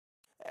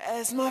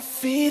As my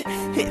feet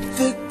hit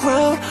the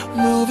ground,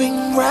 moving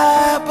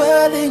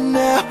rapidly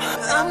now,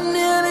 I'm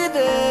nearly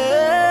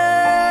there,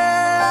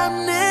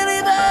 I'm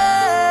nearly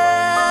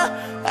there.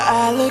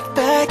 I look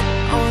back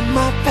on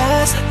my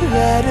past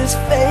that is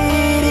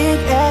fading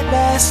at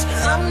last.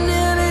 I'm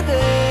nearly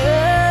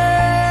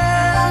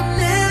there, I'm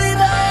nearly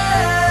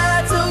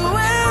there, to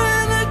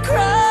wearing the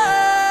crown.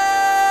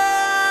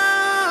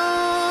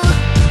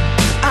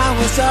 I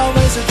was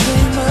always a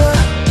dreamer,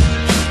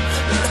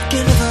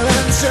 looking for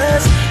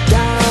answers.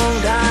 Down,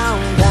 down,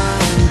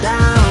 down,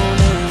 down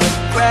in the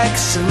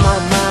cracks in my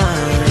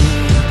mind.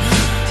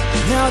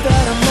 Now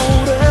that I'm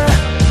older,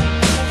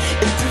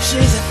 it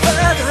pushes it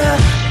further.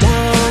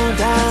 Down,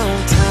 down,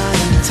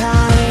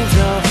 time's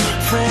your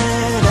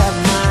friend of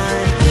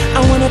mine.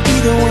 I wanna be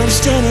the one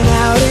standing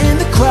out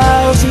in the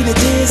crowd, see the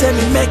tears that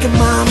be making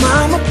my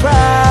mama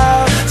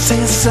proud,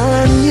 saying,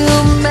 son, you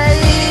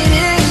made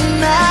it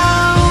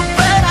now.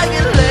 But I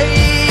get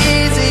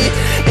lazy,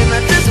 and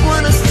I just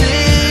wanna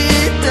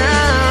sit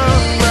down.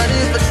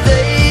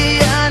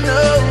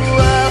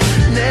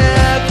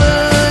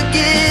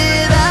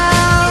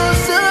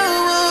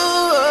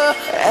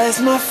 As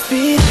my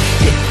feet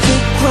hit the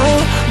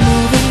ground,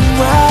 moving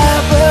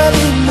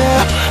rapidly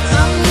now,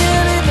 I'm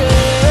nearly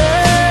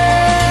there,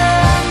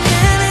 I'm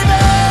nearly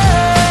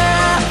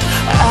there.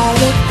 I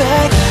look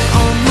back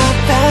on my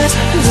past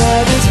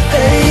that is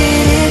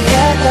fading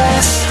at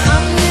last.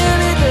 I'm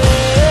nearly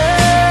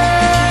there,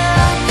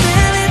 I'm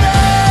nearly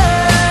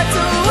there,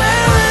 to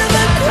wearing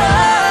the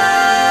crown.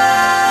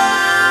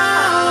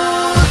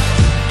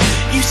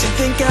 Used to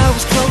think I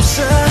was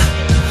closer,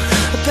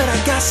 but I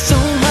got so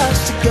much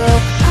to go.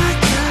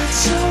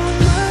 So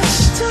much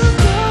to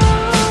go.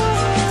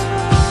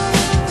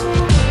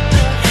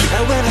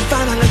 And when I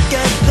finally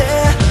get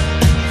there,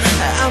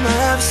 I'ma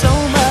have so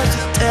much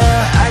to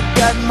tell. I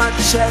got my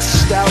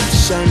chest out,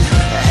 son,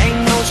 ain't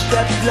no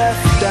step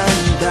left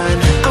undone.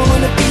 I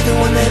wanna be the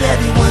one that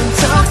everyone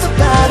talks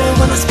about, and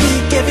when I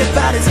speak,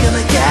 everybody's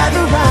gonna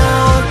gather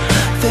round.